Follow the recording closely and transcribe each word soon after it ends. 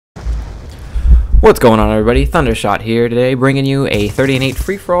What's going on, everybody? Thundershot here today, bringing you a 30-8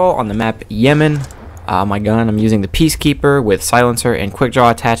 free-for-all on the map Yemen. My gun, I'm using the Peacekeeper with silencer and quick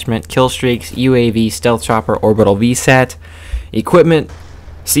draw attachment, kill streaks, UAV, stealth chopper, orbital VSAT. Equipment,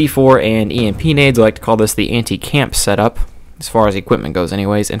 C4 and EMP nades. I like to call this the anti-camp setup, as far as equipment goes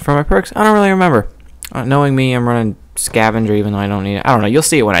anyways. And for my perks, I don't really remember. Knowing me, I'm running scavenger even though I don't need it. I don't know, you'll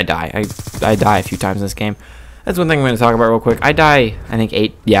see it when I die. I die a few times in this game. That's one thing I'm going to talk about real quick. I die, I think,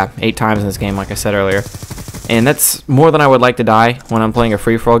 8 times in this game, like I said earlier. And that's more than I would like to die when I'm playing a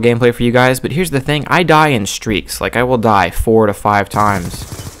free-for-all gameplay for you guys. But here's the thing, I die in streaks. Like, I will die 4 to 5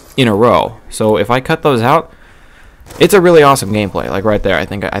 times in a row. So if I cut those out, it's a really awesome gameplay. Like, right there, I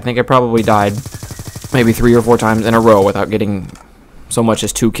think I probably died maybe 3 or 4 times in a row without getting so much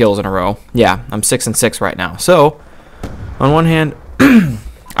as 2 kills in a row. Yeah, I'm 6 and 6 right now. So, on one hand,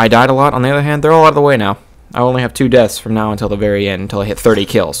 I died a lot. On the other hand, they're all out of the way now. I only have 2 deaths from now until the very end, until I hit 30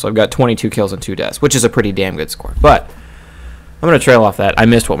 kills. So I've got 22 kills and 2 deaths, which is a pretty damn good score. But I'm going to trail off that. I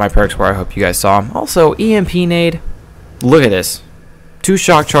missed what my perks were. I hope you guys saw them. Also, EMP nade. Look at this. 2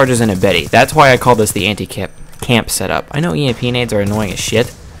 shock charges and a Betty. That's why I call this the anti-camp setup. I know EMP nades are annoying as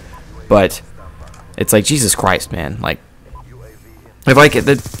shit, but it's like, Jesus Christ, man. Like, if I get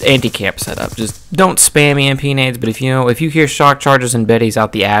the anti-camp setup, just don't spam EMP nades, but if you hear shock charges and Betties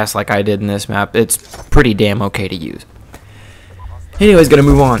out the ass like I did in this map, it's pretty damn okay to use. Anyways, gonna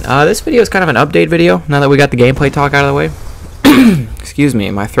move on. This video is kind of an update video, now that we got the gameplay talk out of the way. Excuse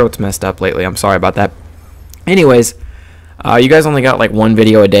me, my throat's messed up lately, I'm sorry about that. Anyways, you guys only got like 1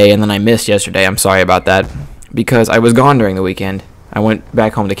 video a day, and then I missed yesterday, I'm sorry about that, because I was gone during the weekend. I went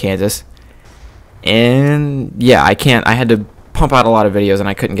back home to Kansas, and yeah, I had to pump out a lot of videos and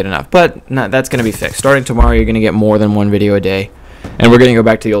I couldn't get enough, but that's going to be fixed. Starting tomorrow, you're going to get more than 1 video a day, and we're going to go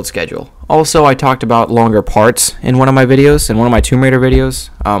back to the old schedule. Also, I talked about longer parts in one of my videos, in one of my Tomb Raider videos,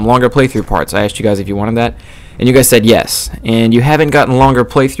 longer playthrough parts. I asked you guys if you wanted that, and you guys said yes. And you haven't gotten longer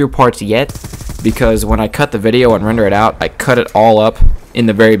playthrough parts yet, because when I cut the video and render it out, I cut it all up in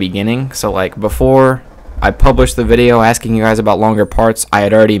the very beginning. So like before I published the video asking you guys about longer parts, I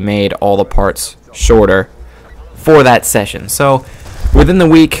had already made all the parts shorter for that session. So within the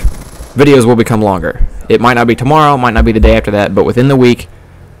week, videos will become longer. It might not be tomorrow, might not be the day after that, but within the week,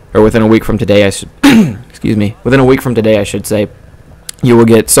 or within a week from today, I should excuse me, within a week from today, I should say, you will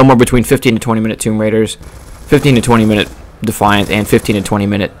get somewhere between 15 to 20 minute Tomb Raiders, 15 to 20 minute Defiant, and 15 to 20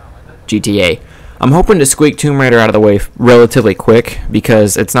 minute GTA. I'm hoping to squeak Tomb Raider out of the way relatively quick,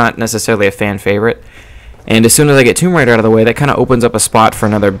 because it's not necessarily a fan favorite, and as soon as I get Tomb Raider out of the way, that kind of opens up a spot for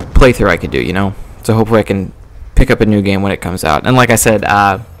another playthrough I could do, you know? So hopefully I can pick up a new game when it comes out. And like I said,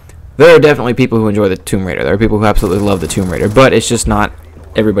 there are definitely people who enjoy the Tomb Raider. There are people who absolutely love the Tomb Raider, but it's just not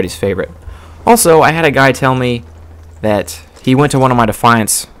everybody's favorite. Also, I had a guy tell me that he went to one of my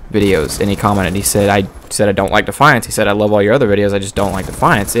Defiance videos and he commented, he said I don't like Defiance. He said, I love all your other videos, I just don't like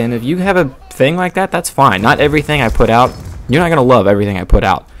Defiance. And if you have a thing like that, that's fine. Not everything I put out, you're not going to love everything I put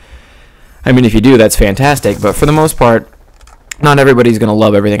out. I mean, if you do, that's fantastic, but for the most part, not everybody's going to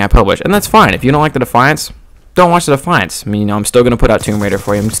love everything I publish, and that's fine. If you don't like the Defiance, don't watch the Defiance. I mean, I'm still going to put out Tomb Raider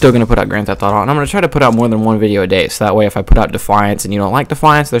for you. I'm still going to put out Grand Theft Auto, and I'm going to try to put out more than 1 video a day, so that way if I put out Defiance and you don't like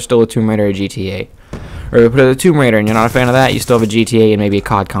Defiance, there's still a Tomb Raider or GTA. Or if I put out a Tomb Raider and you're not a fan of that, you still have a GTA and maybe a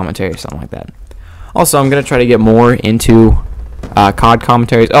COD commentary or something like that. Also, I'm going to try to get more into COD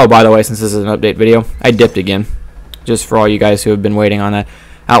commentaries. Oh, by the way, since this is an update video, I dipped again. Just for all you guys who have been waiting on that.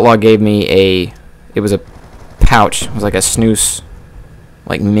 Outlaw gave me it was a pouch. It was like a snooze,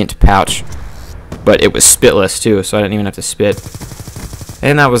 like mint pouch. But it was spitless too, so I didn't even have to spit.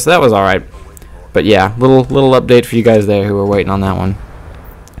 And that was alright. But yeah, little update for you guys there who were waiting on that one.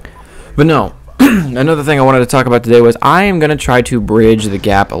 But no, another thing I wanted to talk about today was I am going to try to bridge the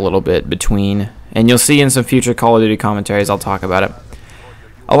gap a little bit between, and you'll see in some future Call of Duty commentaries, I'll talk about it.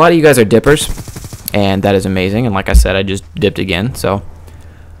 A lot of you guys are dippers, and that is amazing, and like I said, I just dipped again, so.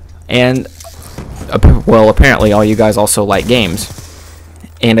 And, well, apparently all you guys also like games.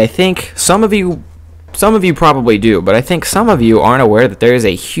 And I think some of you probably do, but I think some of you aren't aware that there is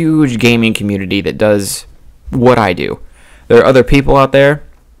a huge gaming community that does what I do. There are other people out there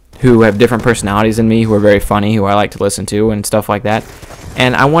who have different personalities than me, who are very funny, who I like to listen to and stuff like that.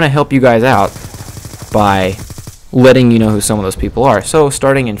 And I want to help you guys out by letting you know who some of those people are. So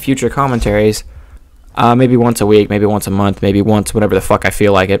starting in future commentaries, maybe once a week, maybe once a month, maybe once whenever the fuck I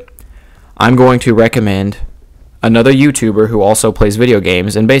feel like it, I'm going to recommend another YouTuber who also plays video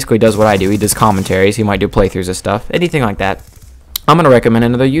games and basically does what I do. He does commentaries, he might do playthroughs of stuff, anything like that. I'm going to recommend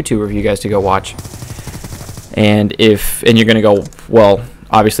another YouTuber for you guys to go watch. And you're going to go, well,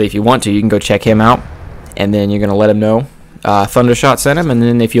 obviously if you want to, you can go check him out, and then you're going to let him know Thundershot sent him, and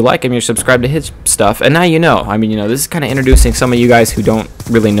then if you like him, you're subscribed to his stuff. And now you know. I mean, this is kind of introducing some of you guys who don't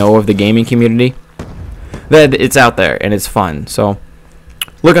really know of the gaming community, that it's out there and it's fun. So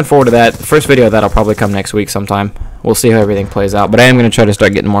looking forward to that. The first video of that will probably come next week sometime. We'll see how everything plays out. But I am going to try to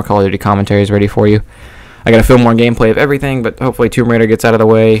start getting more Call of Duty commentaries ready for you. I got to film more gameplay of everything, but hopefully Tomb Raider gets out of the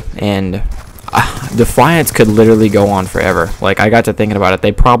way. And Defiance could literally go on forever. Like, I got to thinking about it.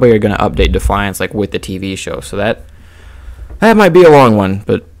 They probably are going to update Defiance like with the TV show. So that might be a long one.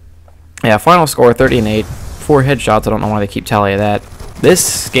 But yeah, final score 30-8. 4 headshots. I don't know why they keep tally of that.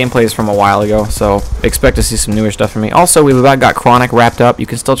 This gameplay is from a while ago, so expect to see some newer stuff from me. Also, we've about got Chronic wrapped up. You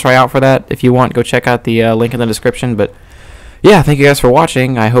can still try out for that if you want. Go check out the link in the description. But yeah, thank you guys for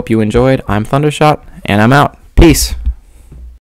watching. I hope you enjoyed. I'm Thundershot, and I'm out. Peace.